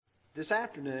This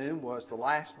afternoon was the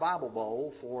last Bible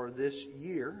Bowl for this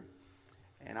year,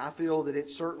 and I feel that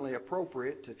it's certainly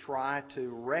appropriate to try to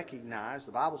recognize,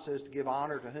 the Bible says to give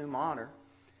honor to whom honor,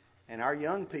 and our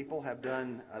young people have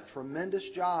done a tremendous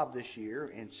job this year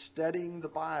in studying the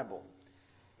Bible.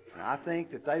 And I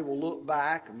think that they will look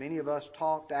back, and many of us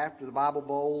talked after the Bible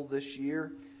Bowl this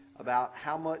year about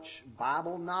how much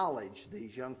Bible knowledge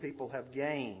these young people have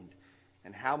gained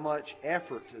and how much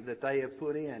effort that they have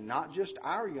put in, not just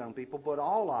our young people, but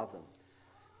all of them.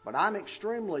 But I'm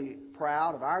extremely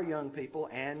proud of our young people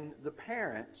and the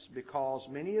parents because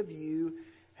many of you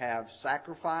have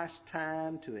sacrificed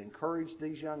time to encourage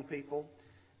these young people,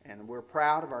 and we're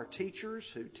proud of our teachers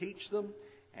who teach them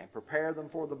and prepare them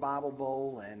for the Bible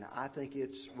Bowl, and I think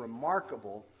it's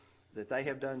remarkable that they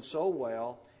have done so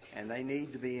well, and they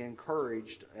need to be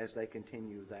encouraged as they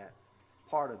continue that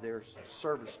part of their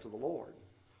service to the Lord.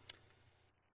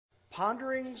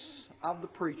 Ponderings of the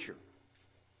Preacher.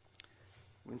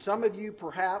 When some of you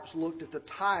perhaps looked at the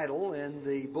title in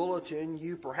the bulletin,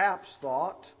 you perhaps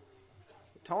thought,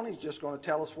 Tony's just going to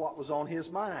tell us what was on his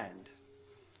mind.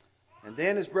 And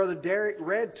then as Brother Derek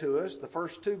read to us the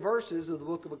first two verses of the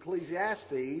book of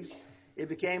Ecclesiastes, it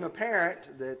became apparent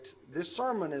that this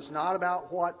sermon is not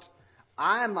about what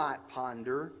I might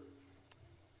ponder,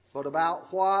 but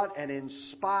about what an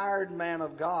inspired man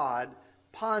of God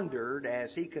pondered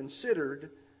as he considered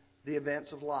the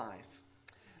events of life.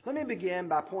 Let me begin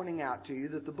by pointing out to you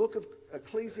that the book of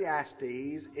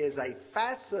Ecclesiastes is a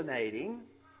fascinating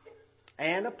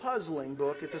and a puzzling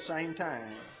book at the same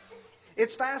time.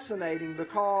 It's fascinating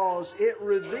because it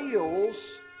reveals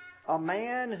a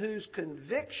man whose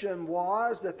conviction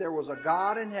was that there was a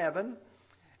God in heaven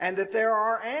and that there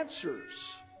are answers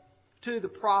to the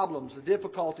problems, the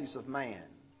difficulties of man.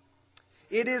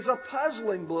 It is a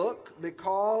puzzling book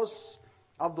because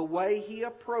of the way he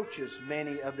approaches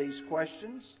many of these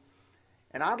questions.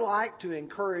 And I'd like to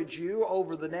encourage you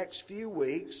over the next few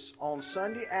weeks on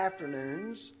Sunday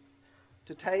afternoons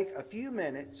to take a few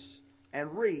minutes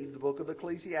and read the book of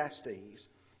Ecclesiastes.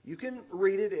 You can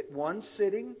read it at one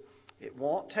sitting. It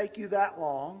won't take you that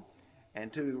long.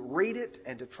 And to read it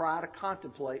and to try to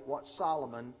contemplate what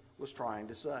Solomon was trying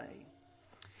to say.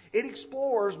 It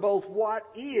explores both what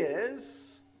is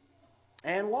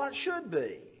and what should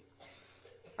be.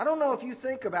 I don't know if you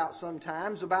think about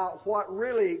sometimes about what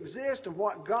really exists and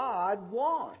what God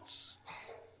wants.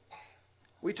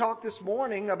 We talked this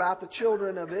morning about the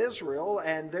children of Israel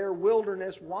and their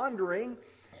wilderness wandering.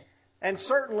 And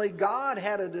certainly God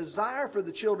had a desire for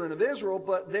the children of Israel,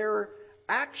 but their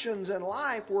actions in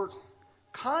life were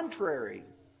contrary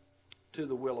to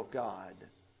the will of God.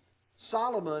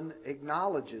 Solomon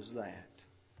acknowledges that.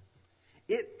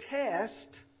 It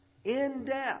tests in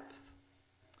depth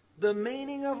the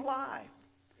meaning of life.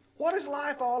 What is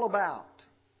life all about?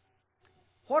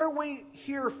 What are we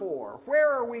here for? Where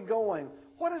are we going?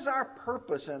 What is our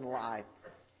purpose in life?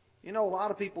 You know, a lot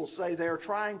of people say they're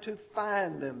trying to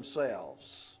find themselves.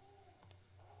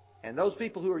 And those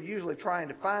people who are usually trying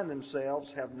to find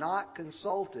themselves have not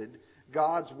consulted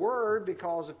God's Word,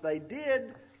 because if they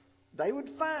did, they would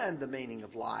find the meaning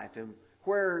of life and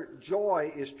where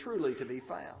joy is truly to be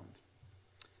found.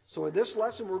 So in this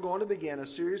lesson, we're going to begin a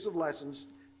series of lessons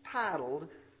titled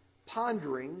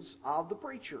Ponderings of the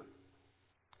Preacher.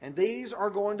 And these are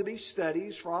going to be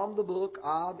studies from the book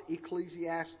of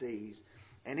Ecclesiastes.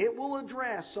 And it will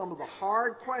address some of the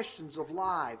hard questions of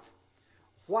life.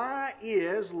 Why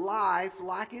is life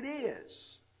like it is?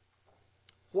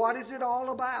 What is it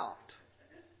all about?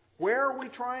 Where are we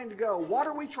trying to go? What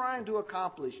are we trying to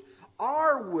accomplish?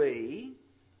 Are we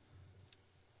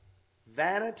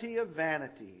vanity of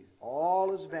vanity?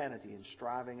 All is vanity and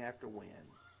striving after wind.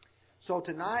 So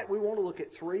tonight we want to look at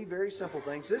three very simple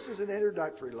things. This is an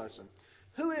introductory lesson.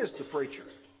 Who is the preacher?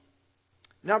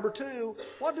 Number two,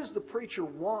 what does the preacher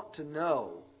want to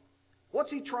know?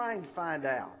 What's he trying to find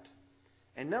out?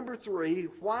 And number three,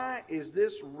 why is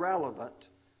this relevant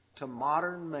to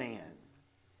modern man?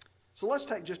 So let's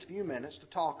take just a few minutes to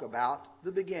talk about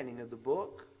the beginning of the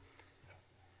book.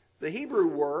 The Hebrew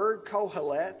word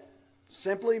kohelet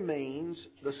simply means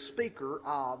the speaker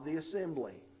of the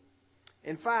assembly.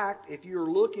 In fact, if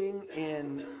you're looking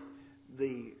in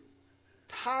the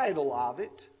title of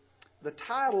it, the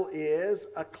title is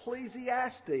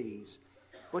Ecclesiastes.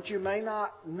 But you may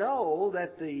not know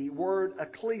that the word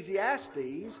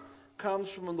Ecclesiastes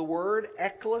comes from the word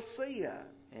ecclesia.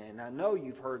 And I know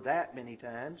you've heard that many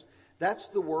times. That's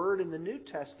the word in the New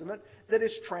Testament that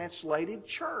is translated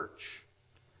church.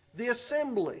 The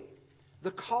assembly,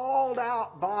 the called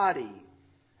out body,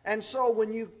 And so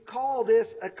when you call this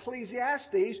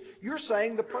Ecclesiastes, you're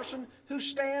saying the person who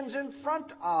stands in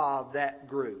front of that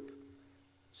group.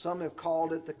 Some have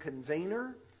called it the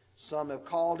convener. Some have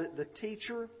called it the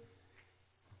teacher.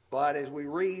 But as we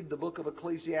read the book of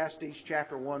Ecclesiastes,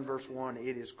 chapter 1, verse 1,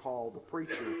 it is called the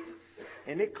preacher.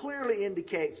 And it clearly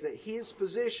indicates that his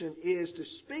position is to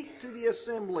speak to the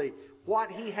assembly what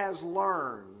he has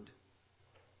learned.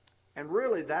 And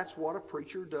really, that's what a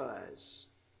preacher does.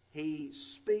 He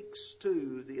speaks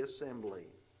to the assembly.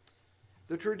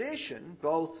 The tradition,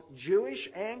 both Jewish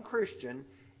and Christian,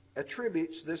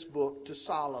 attributes this book to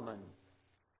Solomon.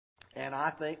 And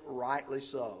I think rightly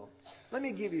so. Let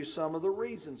me give you some of the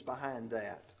reasons behind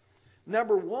that.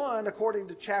 Number one, according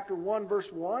to chapter 1, verse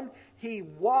 1, he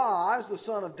was the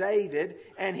son of David,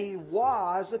 and he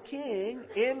was a king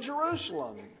in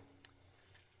Jerusalem.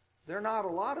 There are not a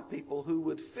lot of people who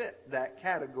would fit that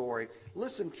category.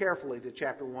 Listen carefully to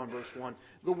chapter 1, verse 1.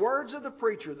 The words of the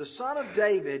preacher, the son of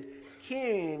David,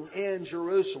 king in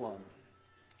Jerusalem.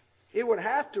 It would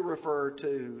have to refer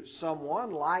to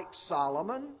someone like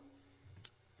Solomon,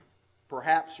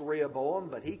 perhaps Rehoboam,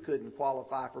 but he couldn't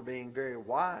qualify for being very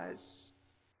wise.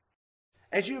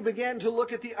 As you begin to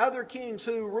look at the other kings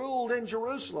who ruled in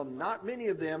Jerusalem, not many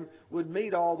of them would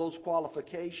meet all those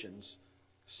qualifications.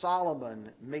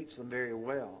 Solomon meets them very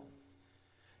well.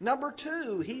 Number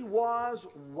two, he was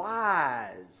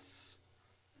wise.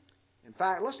 In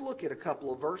fact, let's look at a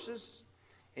couple of verses.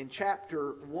 In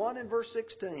chapter 1 and verse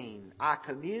 16, I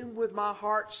communed with my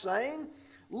heart, saying,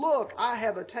 Look, I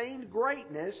have attained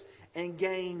greatness and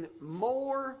gained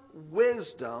more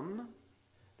wisdom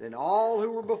than all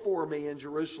who were before me in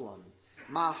Jerusalem.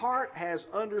 My heart has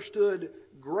understood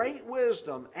great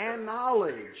wisdom and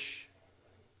knowledge.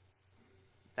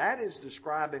 That is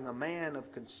describing a man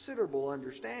of considerable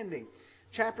understanding.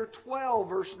 Chapter 12,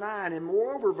 verse 9, and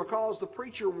moreover, because the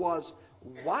preacher was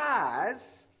wise,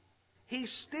 he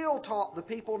still taught the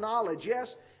people knowledge.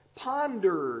 Yes,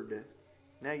 pondered.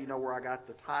 Now you know where I got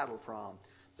the title from.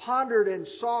 Pondered and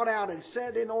sought out and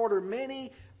set in order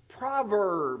many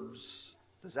proverbs.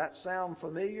 Does that sound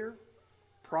familiar?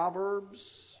 Proverbs.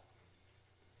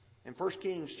 In 1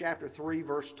 Kings chapter 3,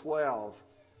 verse 12,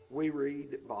 we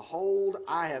read, Behold,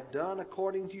 I have done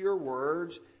according to your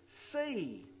words.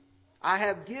 See, I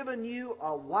have given you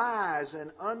a wise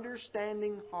and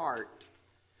understanding heart,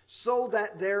 so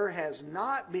that there has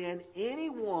not been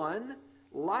anyone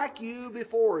like you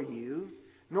before you,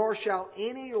 nor shall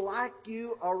any like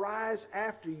you arise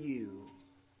after you.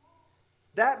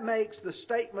 That makes the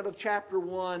statement of chapter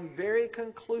 1 very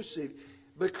conclusive,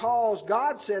 because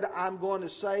God said, I'm going to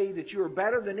say that you are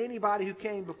better than anybody who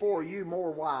came before you,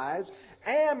 more wise,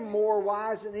 and more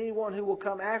wise than anyone who will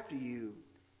come after you.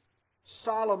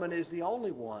 Solomon is the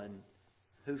only one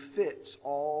who fits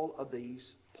all of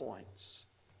these points.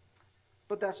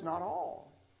 But that's not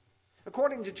all.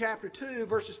 According to chapter 2,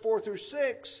 verses 4 through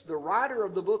 6, the writer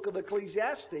of the book of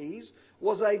Ecclesiastes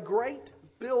was a great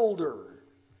builder.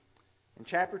 In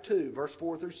chapter 2, verse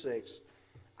 4 through 6,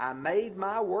 I made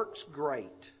my works great.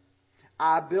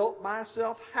 I built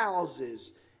myself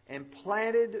houses and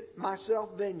planted myself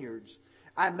vineyards.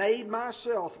 I made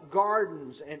myself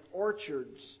gardens and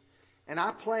orchards, and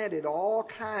I planted all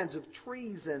kinds of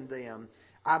trees in them.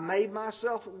 I made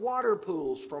myself water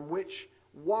pools from which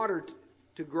water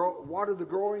the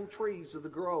growing trees of the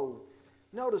grove.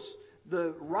 Notice,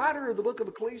 the writer of the book of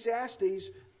Ecclesiastes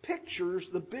pictures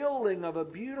the building of a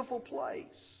beautiful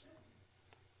place.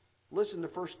 Listen to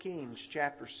 1 Kings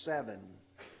chapter 7.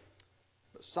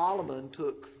 But Solomon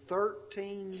took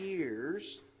 13 years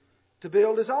to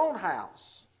build his own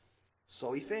house.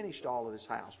 So he finished all of his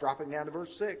house. Dropping down to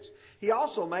verse 6. He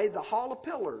also made the hall of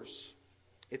pillars.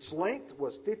 Its length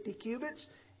was 50 cubits,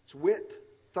 its width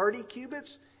 30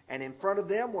 cubits, and in front of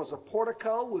them was a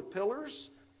portico with pillars,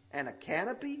 and a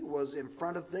canopy was in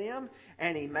front of them.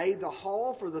 And he made the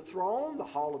hall for the throne, the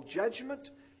hall of judgment,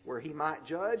 where he might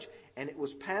judge, and it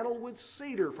was paneled with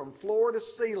cedar from floor to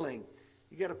ceiling.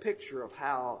 You get a picture of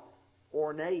how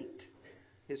ornate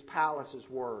his palaces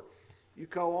were. You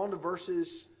go on to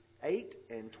verses 8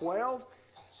 and 12.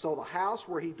 So the house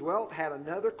where he dwelt had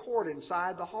another court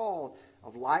inside the hall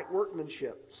of light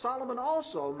workmanship. Solomon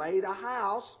also made a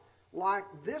house like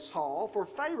this hall for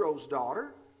Pharaoh's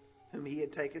daughter, whom he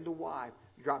had taken to wife.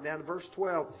 You drop down to verse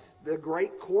 12. The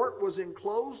great court was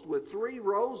enclosed with 3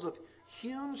 rows of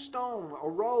hewn stone, a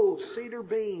row of cedar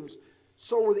beams.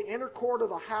 So were the inner court of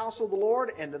the house of the Lord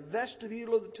and the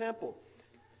vestibule of the temple.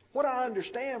 What I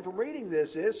understand from reading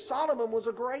this is Solomon was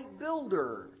a great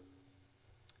builder.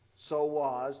 So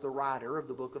was the writer of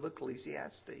the book of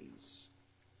Ecclesiastes.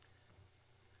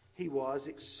 he was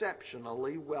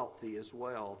exceptionally wealthy as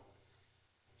well.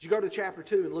 You go to chapter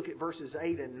 2 and look at verses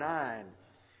 8 and 9.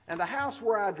 And the house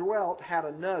where I dwelt had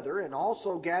another, and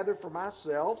also gathered for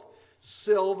myself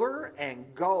silver and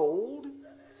gold,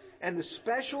 and the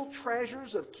special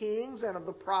treasures of kings and of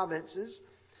the provinces.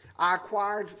 I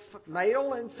acquired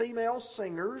male and female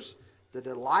singers, the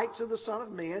delights of the Son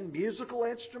of Men, musical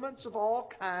instruments of all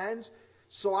kinds.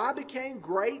 So I became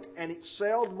great and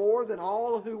excelled more than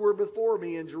all who were before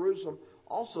me in Jerusalem.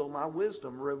 Also my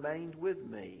wisdom remained with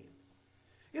me.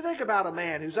 You think about a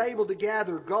man who's able to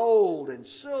gather gold and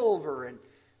silver, and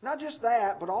not just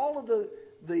that, but all of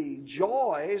the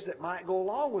joys that might go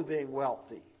along with being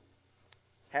wealthy.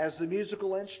 Has the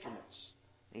musical instruments.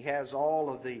 He has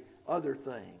all of the other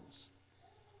things.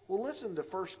 Well, listen to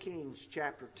 1 Kings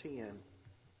chapter 10.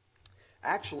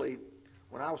 Actually,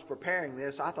 when I was preparing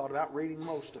this, I thought about reading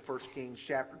most of 1 Kings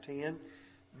chapter 10.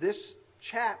 This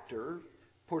chapter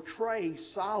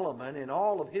portrays Solomon in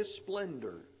all of his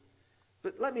splendor.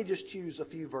 But let me just choose a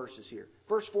few verses here.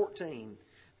 Verse 14.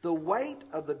 The weight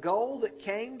of the gold that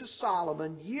came to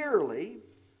Solomon yearly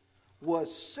was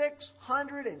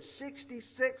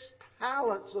 666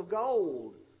 talents of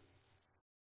gold.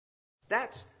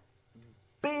 That's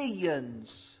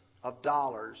billions of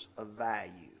dollars of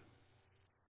value.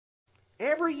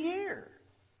 Every year.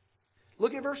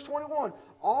 Look at verse 21.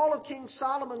 All of King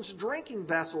Solomon's drinking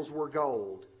vessels were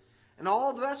gold, and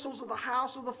all the vessels of the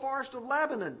house of the forest of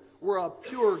Lebanon were of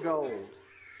pure gold.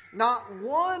 Not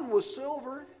one was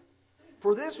silver,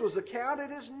 for this was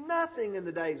accounted as nothing in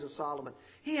the days of Solomon.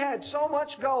 He had so much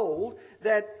gold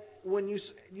that when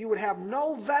you would have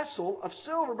no vessel of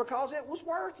silver because it was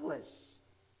worthless.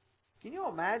 Can you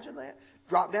imagine that?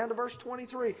 Drop down to verse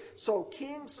 23. So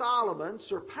King Solomon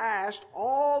surpassed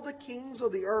all the kings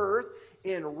of the earth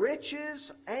in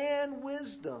riches and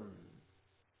wisdom.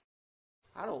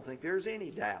 I don't think there's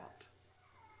any doubt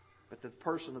but the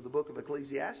person of the book of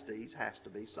Ecclesiastes has to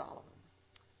be Solomon.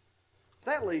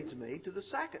 That leads me to the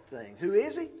second thing. Who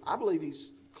is he? I believe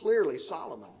he's clearly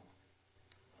Solomon.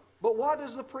 But what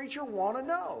does the preacher want to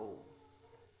know?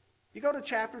 You go to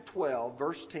chapter 12,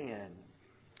 verse 10.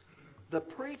 The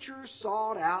preacher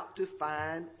sought out to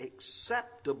find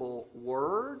acceptable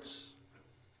words,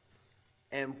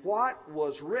 and what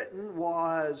was written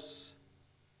was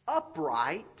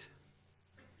upright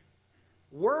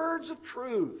words of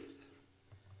truth.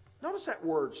 Notice that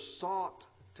word, sought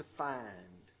to find.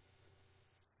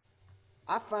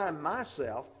 I find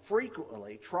myself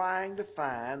frequently trying to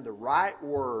find the right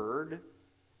word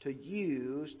to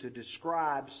use to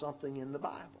describe something in the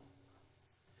Bible.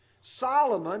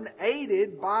 Solomon,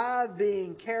 aided by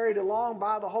being carried along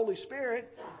by the Holy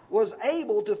Spirit, was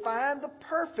able to find the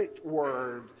perfect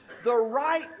word, the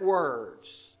right words,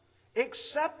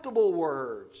 acceptable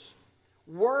words,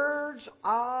 words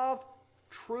of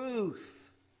truth.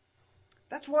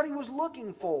 That's what he was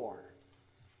looking for.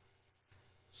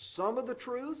 Some of the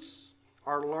truths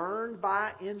are learned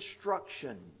by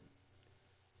instruction.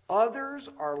 Others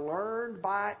are learned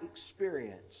by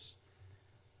experience.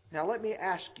 Now let me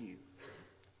ask you,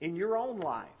 in your own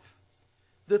life,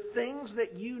 the things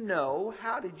that you know,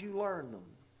 how did you learn them?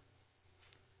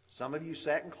 Some of you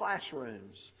sat in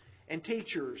classrooms and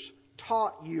teachers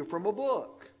taught you from a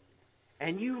book.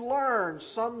 And you learned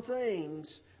some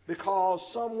things because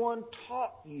someone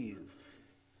taught you.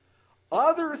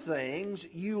 Other things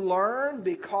you learned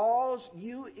because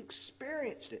you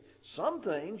experienced it. Some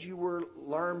things you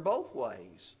learned both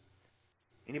ways.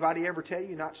 Anybody ever tell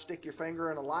you not to stick your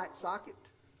finger in a light socket?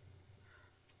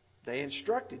 They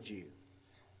instructed you.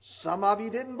 Some of you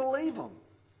didn't believe them.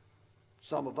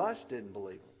 Some of us didn't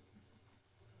believe them.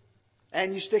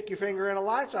 And you stick your finger in a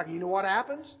light socket. You know what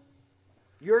happens?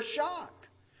 You're shocked.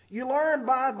 You learn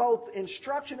by both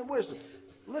instruction and wisdom.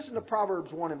 Listen to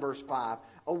Proverbs 1 and verse 5.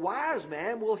 A wise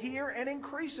man will hear and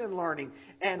increase in learning,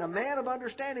 and a man of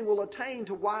understanding will attain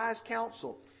to wise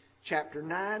counsel. Chapter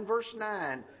 9, verse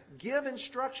 9. Give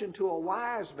instruction to a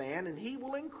wise man, and he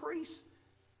will increase.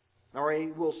 Or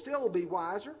he will still be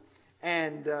wiser.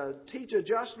 And teach a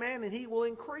just man, and he will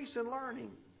increase in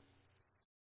learning.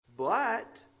 But,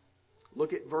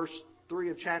 look at verse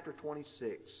 3 of chapter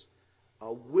 26.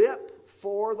 A whip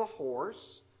for the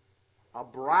horse, a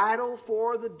bridle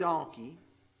for the donkey,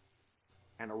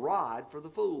 and a rod for the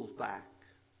fool's back.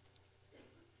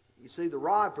 You see, the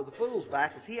rod for the fool's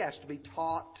back is he has to be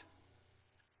taught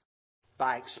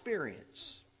by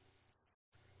experience.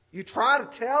 You try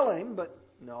to tell him, but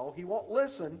no, he won't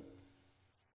listen.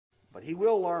 But he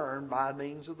will learn by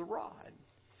means of the rod.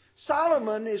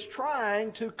 Solomon is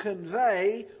trying to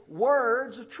convey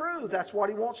words of truth. That's what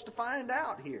he wants to find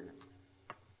out here.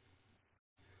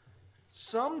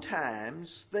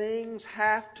 Sometimes things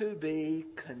have to be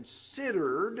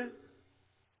considered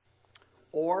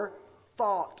or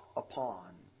thought upon.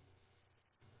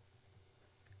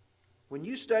 When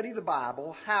you study the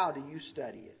Bible, how do you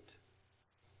study it?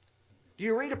 Do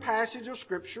you read a passage of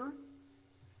Scripture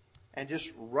and just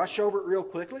rush over it real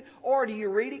quickly? Or do you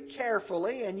read it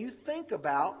carefully and you think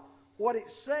about what it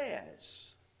says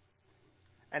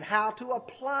and how to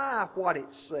apply what it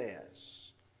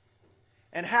says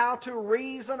and how to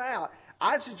reason out?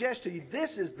 I suggest to you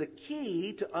this is the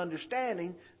key to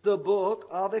understanding the book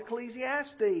of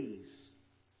Ecclesiastes.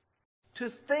 To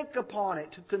think upon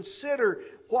it, to consider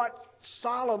what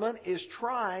Solomon is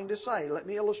trying to say. Let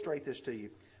me illustrate this to you.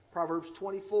 Proverbs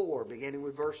 24, beginning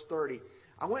with verse 30.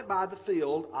 I went by the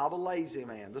field of a lazy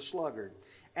man, the sluggard,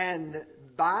 and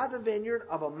by the vineyard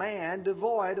of a man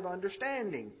devoid of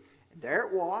understanding. And there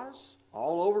it was,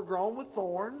 all overgrown with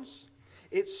thorns.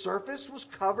 Its surface was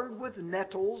covered with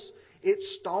nettles.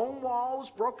 Its stone wall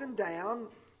was broken down.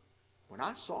 When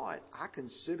I saw it, I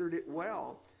considered it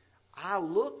well. I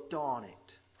looked on it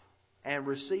and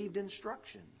received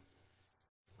instruction.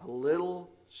 A little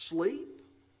sleep,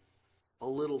 a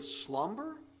little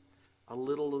slumber, a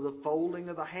little of the folding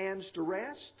of the hands to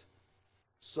rest.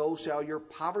 So shall your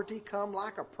poverty come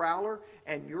like a prowler,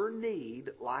 and your need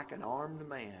like an armed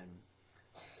man.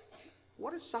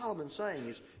 What is Solomon saying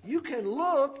is, you can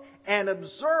look and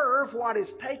observe what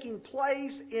is taking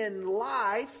place in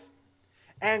life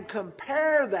and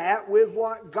compare that with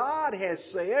what God has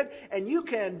said, and you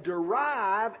can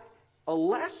derive a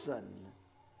lesson.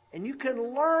 And you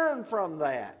can learn from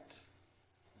that.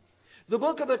 The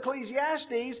book of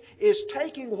Ecclesiastes is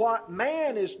taking what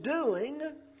man is doing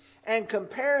and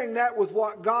comparing that with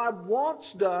what God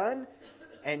wants done.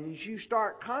 And as you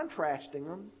start contrasting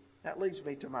them, that leads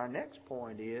me to my next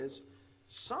point is,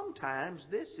 sometimes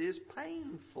this is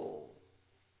painful.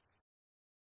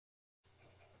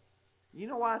 You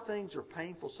know why things are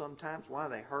painful sometimes, why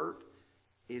they hurt?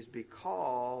 Is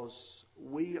because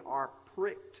we are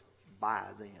pricked by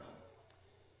them.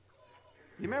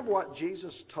 You remember what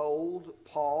Jesus told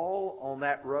Paul on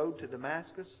that road to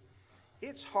Damascus?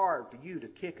 It's hard for you to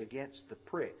kick against the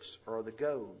pricks or the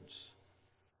goads.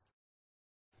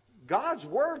 God's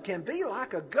Word can be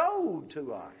like a goad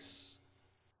to us.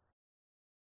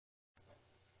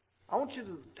 I want you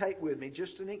to take with me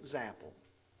just an example.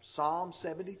 Psalm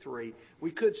 73. We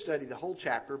could study the whole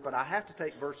chapter, but I have to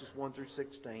take verses 1 through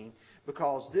 16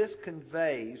 because this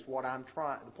conveys what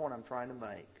the point I'm trying to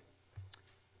make.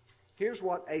 Here's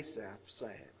what Asaph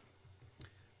said.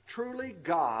 Truly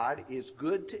God is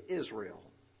good to Israel,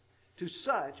 to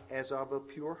such as of a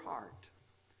pure heart.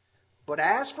 But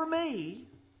as for me,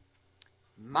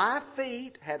 my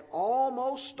feet had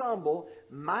almost stumbled,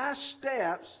 my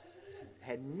steps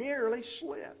had nearly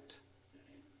slipped.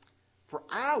 For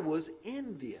I was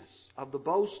envious of the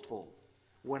boastful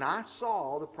when I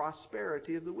saw the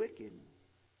prosperity of the wicked.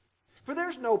 For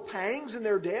there's no pangs in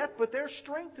their death, but their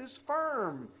strength is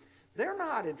firm. They're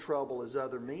not in trouble as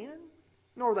other men,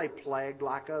 nor are they plagued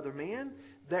like other men.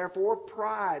 Therefore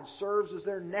pride serves as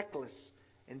their necklace,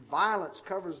 and violence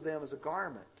covers them as a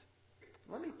garment.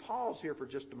 Let me pause here for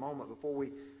just a moment before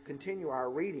we continue our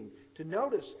reading to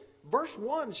notice verse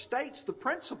 1 states the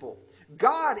principle.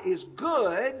 God is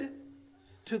good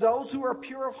to those who are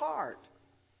pure of heart.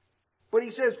 But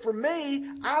he says, for me,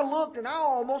 I looked and I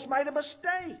almost made a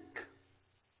mistake.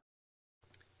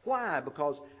 Why?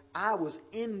 Because I was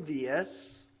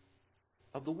envious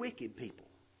of the wicked people.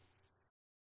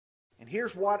 And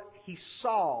here's what he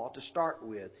saw to start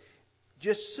with.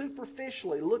 Just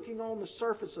superficially looking on the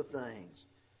surface of things.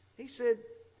 He said,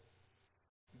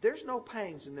 there's no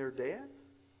pangs in their death.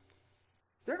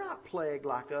 They're not plagued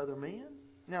like other men.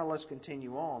 Now let's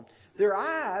continue on. Their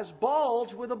eyes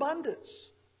bulge with abundance.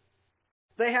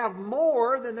 They have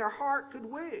more than their heart could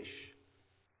wish.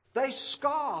 They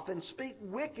scoff and speak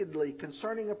wickedly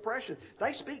concerning oppression.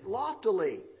 They speak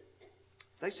loftily.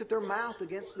 They set their mouth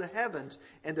against the heavens,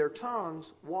 and their tongues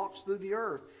walks through the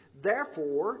earth.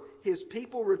 Therefore, his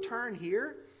people return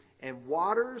here, and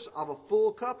waters of a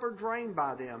full cup are drained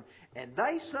by them. And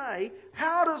they say,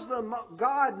 how does the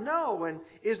God know? And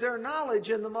is there knowledge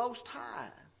in the Most High?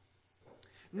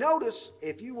 Notice,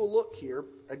 if you will look here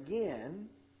again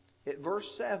at verse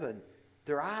 7,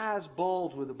 their eyes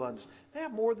bulge with abundance. They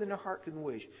have more than their heart can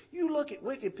wish. You look at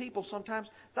wicked people sometimes,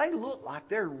 they look like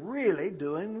they're really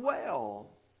doing well.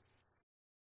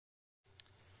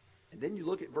 And then you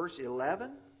look at verse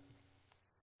 11,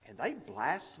 and they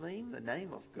blaspheme the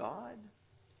name of God.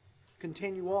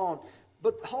 Continue on.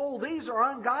 But behold, these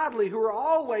are ungodly who are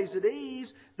always at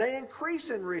ease. They increase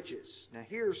in riches. Now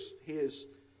here's his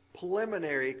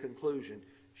preliminary conclusion.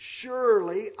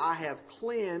 Surely I have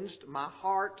cleansed my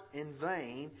heart in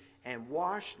vain and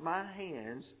washed my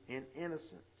hands in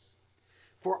innocence.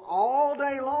 For all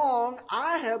day long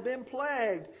I have been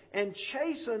plagued and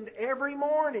chastened every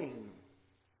morning.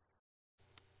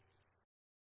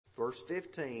 Verse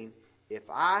 15, if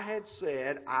I had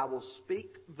said, I will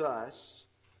speak thus,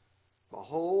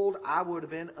 behold, I would have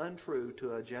been untrue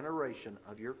to a generation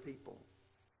of your people.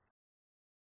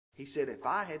 He said, if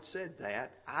I had said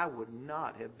that, I would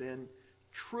not have been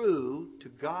true to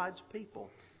God's people.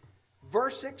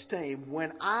 Verse 16,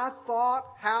 when I thought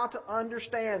how to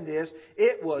understand this,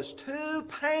 it was too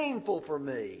painful for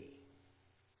me. ...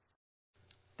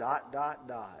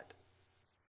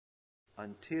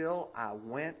 Until I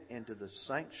went into the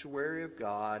sanctuary of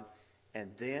God,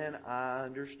 and then I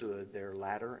understood their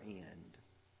latter end.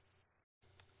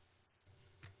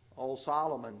 Old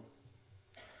Solomon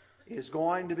is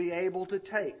going to be able to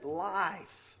take life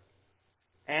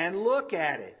and look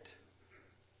at it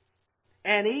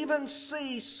and even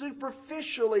see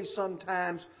superficially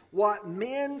sometimes what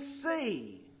men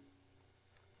see,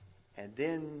 and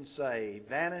then say,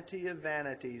 vanity of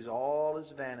vanities, all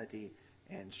is vanity,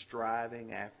 and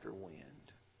striving after wind.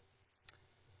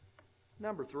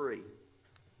 Number 3,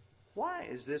 why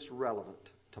is this relevant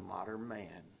to modern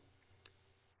man?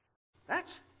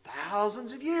 That's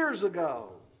thousands of years ago,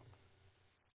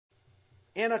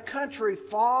 in a country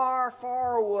far,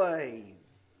 far away,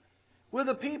 with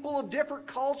a people of different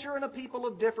culture and a people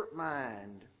of different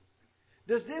mind.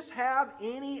 Does this have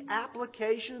any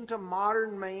application to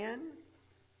modern man?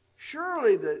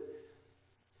 Surely the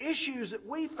issues that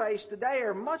we face today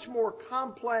are much more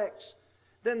complex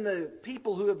than the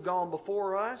people who have gone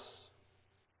before us.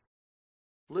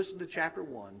 Listen to chapter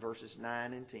 1, verses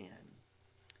 9 and 10.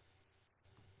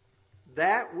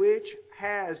 That which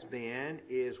has been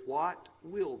is what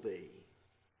will be.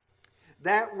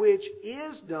 That which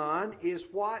is done is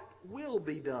what will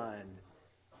be done.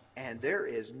 And there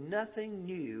is nothing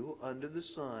new under the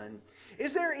sun.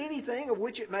 Is there anything of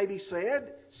which it may be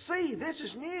said, see, this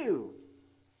is new?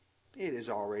 It has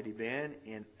already been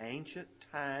in ancient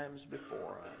times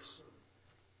before us.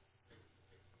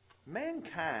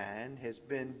 Mankind has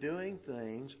been doing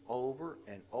things over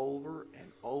and over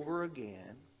and over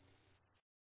again.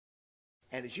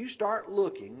 And as you start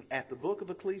looking at the book of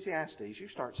Ecclesiastes, you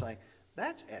start saying,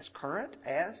 that's as current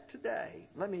as today.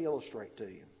 Let me illustrate to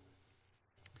you.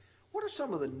 What are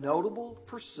some of the notable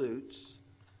pursuits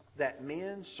that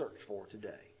men search for today?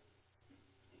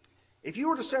 If you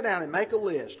were to sit down and make a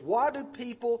list, what do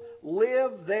people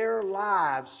live their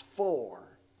lives for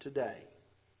today?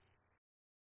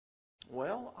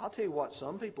 Well, I'll tell you what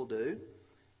some people do.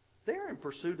 They're in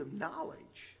pursuit of knowledge,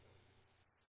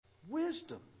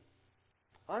 wisdom,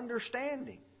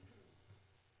 understanding.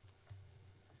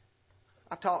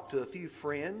 I've talked to a few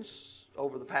friends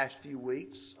over the past few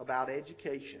weeks about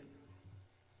education,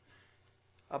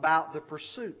 about the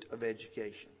pursuit of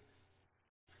education.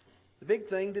 The big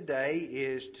thing today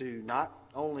is to not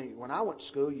only, when I went to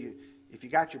school, if you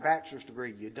got your bachelor's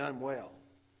degree, you done well.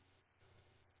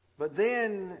 But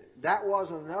then that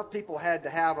wasn't enough. People had to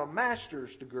have a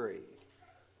master's degree.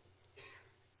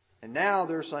 And now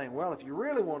they're saying, well, if you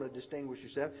really want to distinguish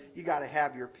yourself, you got to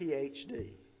have your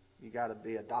PhD. You got to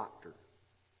be a doctor.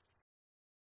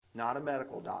 Not a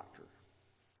medical doctor.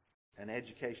 An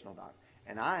educational doctor.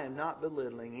 And I am not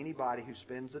belittling anybody who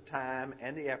spends the time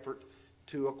and the effort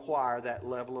to acquire that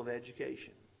level of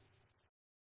education.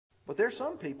 But there's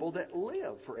some people that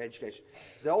live for education.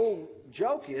 The old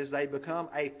joke is they become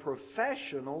a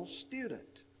professional student.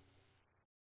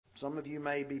 Some of you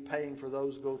may be paying for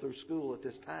those who go through school at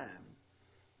this time.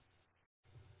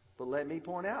 But let me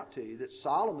point out to you that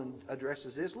Solomon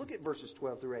addresses this. Look at verses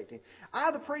 12 through 18.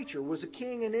 I, the preacher, was a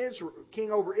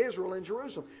king over Israel in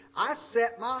Jerusalem. I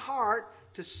set my heart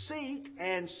to seek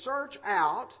and search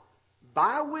out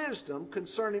by wisdom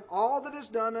concerning all that is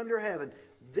done under heaven.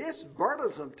 This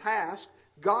burdensome task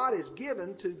God has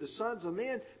given to the sons of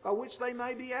men by which they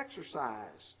may be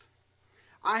exercised.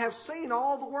 I have seen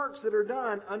all the works that are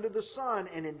done under the sun,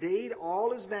 and indeed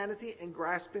all is vanity and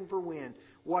grasping for wind.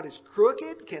 What is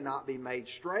crooked cannot be made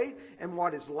straight, and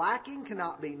what is lacking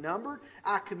cannot be numbered.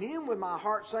 I commune with my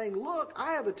heart, saying, look,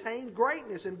 I have attained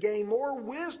greatness and gained more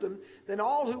wisdom than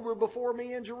all who were before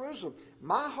me in Jerusalem.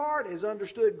 My heart has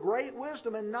understood great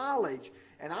wisdom and knowledge,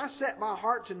 and I set my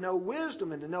heart to know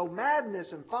wisdom and to know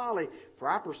madness and folly, for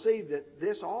I perceive that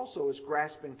this also is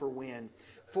grasping for wind.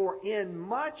 For in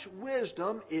much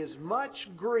wisdom is much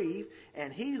grief,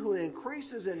 and he who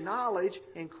increases in knowledge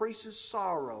increases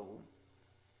sorrow.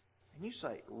 And you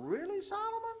say, really,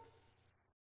 Solomon?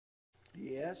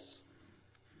 Yes.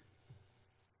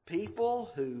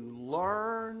 People who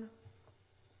learn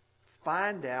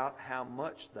find out how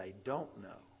much they don't know.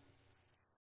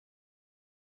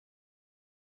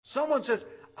 Someone says,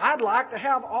 I'd like to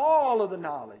have all of the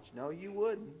knowledge. No, you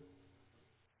wouldn't.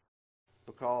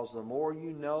 Because the more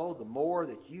you know, the more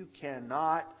that you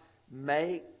cannot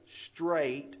make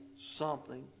straight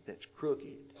something that's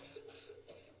crooked.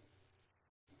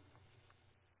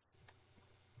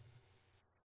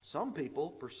 Some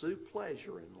people pursue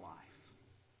pleasure in life.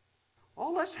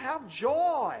 Oh, let's have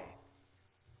joy.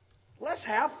 Let's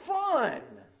have fun.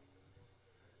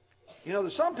 You know,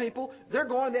 there's some people, they're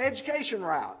going the education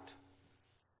route.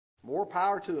 More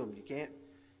power to them.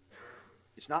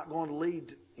 It's not going to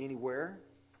lead anywhere.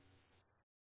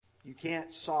 You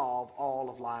can't solve all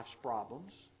of life's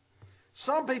problems.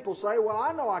 Some people say, well,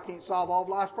 I know I can't solve all of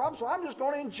life's problems, so I'm just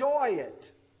going to enjoy it.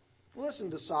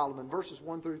 Listen to Solomon, verses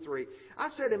 1 through 3. I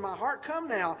said in my heart, come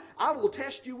now, I will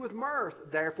test you with mirth.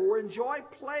 Therefore enjoy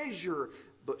pleasure.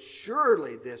 But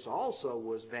surely this also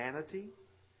was vanity.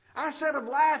 I said of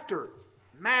laughter,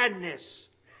 madness,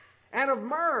 and of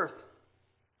mirth,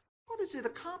 what does it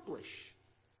accomplish?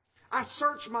 I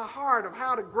searched my heart of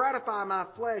how to gratify my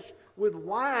flesh with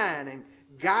wine, and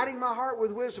guiding my heart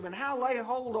with wisdom, and how lay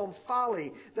hold on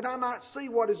folly, that I might see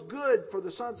what is good for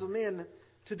the sons of men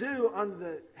to do under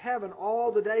the heaven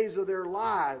all the days of their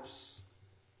lives.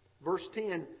 Verse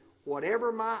 10,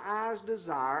 whatever my eyes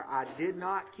desire, I did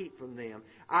not keep from them.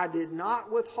 I did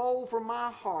not withhold from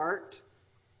my heart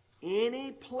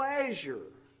any pleasure.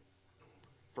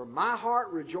 For my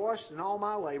heart rejoiced in all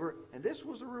my labor, and this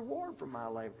was a reward for my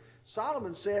labor.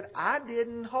 Solomon said, I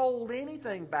didn't hold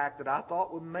anything back that I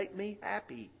thought would make me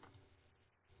happy.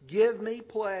 Give me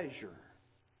pleasure.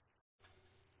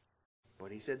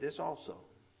 But he said this also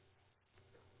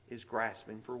is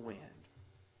grasping for wind.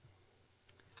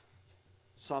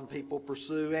 Some people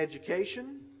pursue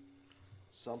education.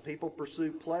 Some people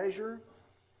pursue pleasure.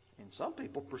 And some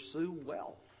people pursue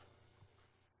wealth.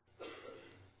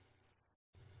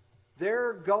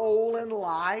 Their goal in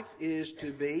life is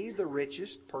to be the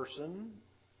richest person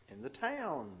in the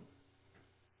town,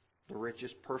 the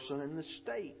richest person in the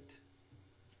state,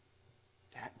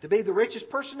 to be the richest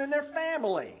person in their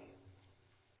family.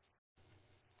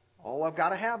 Oh, I've got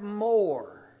to have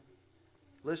more.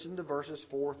 Listen to verses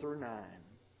 4 through 9.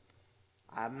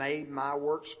 I made my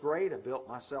works great. I built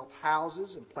myself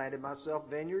houses and planted myself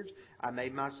vineyards. I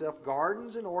made myself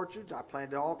gardens and orchards. I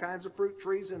planted all kinds of fruit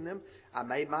trees in them. I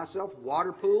made myself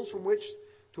water pools from which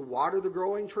to water the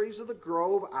growing trees of the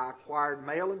grove. I acquired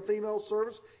male and female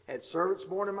servants, had servants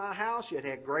born in my house, yet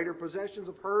had greater possessions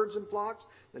of herds and flocks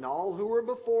than all who were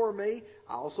before me.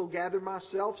 I also gathered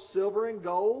myself silver and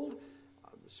gold,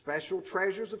 the special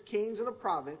treasures of kings and of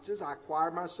provinces. I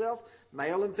acquired myself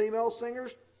male and female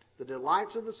singers, the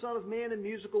delights of the Son of Men, and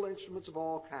musical instruments of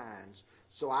all kinds.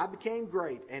 So I became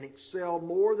great and excelled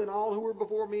more than all who were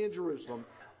before me in Jerusalem.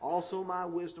 Also my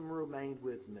wisdom remained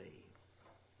with me.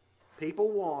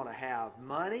 People want to have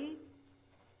money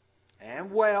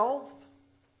and wealth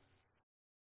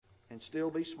and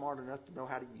still be smart enough to know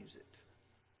how to use it.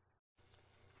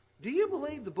 Do you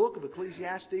believe the book of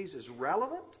Ecclesiastes is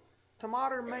relevant to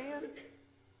modern man?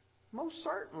 Most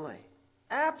certainly.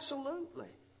 Absolutely.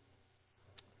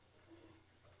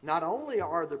 Not only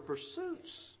are the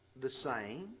pursuits the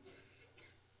same,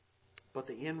 but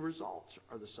the end results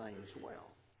are the same as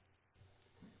well.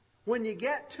 When you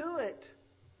get to it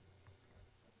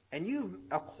and you've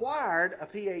acquired a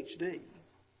PhD,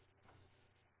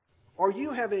 or you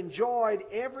have enjoyed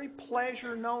every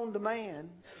pleasure known to man,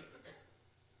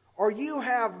 or you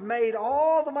have made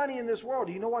all the money in this world,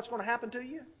 do you know what's going to happen to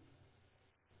you?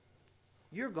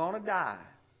 You're going to die.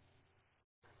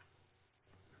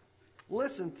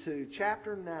 Listen to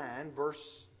chapter 9, verse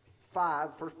 5,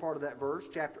 first part of that verse,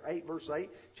 chapter 8, verse 8,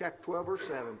 chapter 12, verse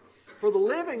 7. For the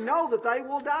living know that they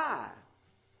will die.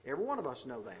 Every one of us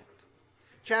know that.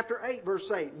 Chapter 8, verse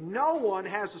 8. No one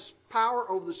has the power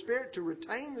over the Spirit to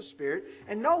retain the Spirit,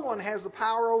 and no one has the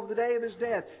power over the day of his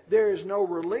death. There is no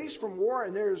release from war,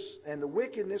 and the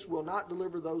wickedness will not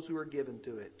deliver those who are given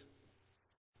to it.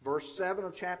 Verse 7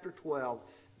 of chapter 12.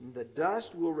 The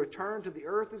dust will return to the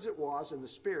earth as it was, and the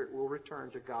Spirit will return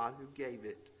to God who gave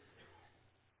it.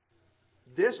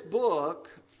 This book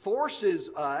forces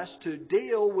us to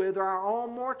deal with our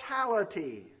own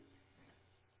mortality.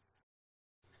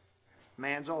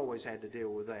 Man's always had to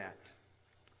deal with that.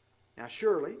 Now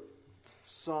surely,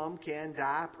 some can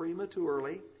die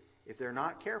prematurely if they're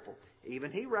not careful.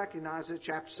 Even he recognizes,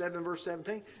 chapter 7, verse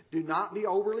 17, do not be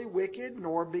overly wicked,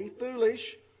 nor be foolish.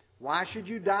 Why should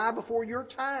you die before your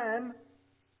time?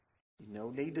 No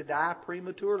need to die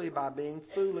prematurely by being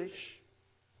foolish.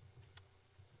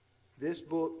 This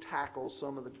book tackles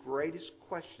some of the greatest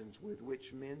questions with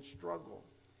which men struggle.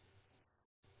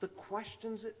 The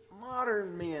questions that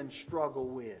modern men struggle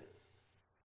with.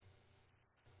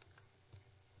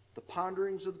 The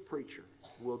Ponderings of the Preacher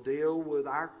will deal with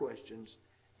our questions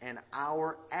and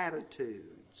our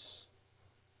attitudes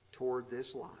toward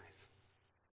this life.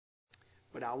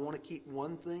 But I want to keep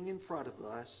one thing in front of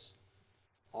us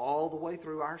all the way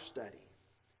through our study,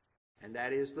 and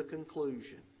that is the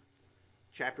conclusion.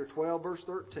 Chapter 12, verse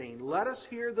 13. Let us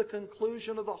hear the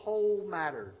conclusion of the whole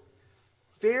matter.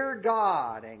 Fear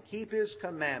God and keep His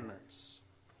commandments,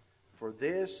 for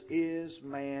this is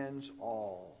man's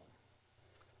all.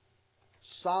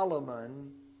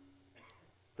 Solomon,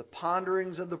 the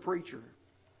Ponderings of the Preacher,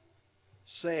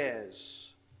 says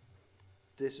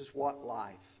this is what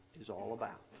life is all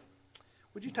about.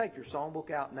 Would you take your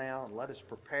songbook out now and let us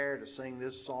prepare to sing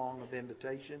this song of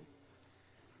invitation?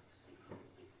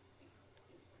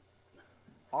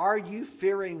 Are you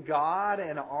fearing God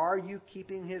and are you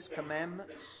keeping His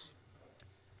commandments?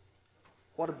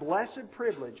 What a blessed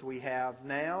privilege we have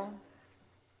now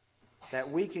that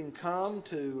we can come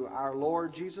to our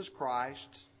Lord Jesus Christ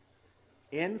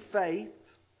in faith,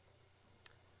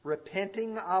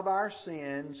 repenting of our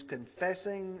sins,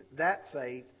 confessing that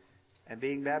faith, and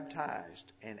being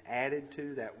baptized and added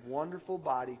to that wonderful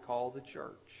body called the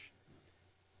church.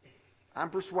 I'm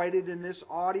persuaded in this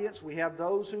audience we have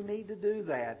those who need to do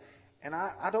that. And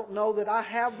I don't know that I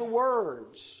have the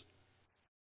words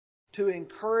to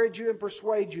encourage you and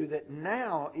persuade you that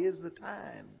now is the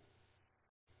time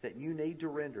that you need to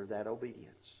render that obedience.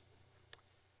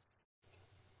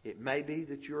 It may be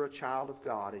that you're a child of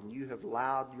God and you have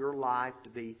allowed your life to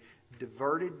be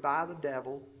diverted by the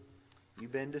devil.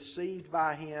 You've been deceived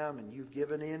by him and you've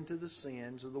given in to the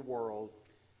sins of the world.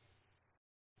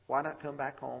 Why not come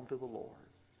back home to the Lord?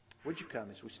 Would you come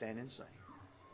as we stand and sing?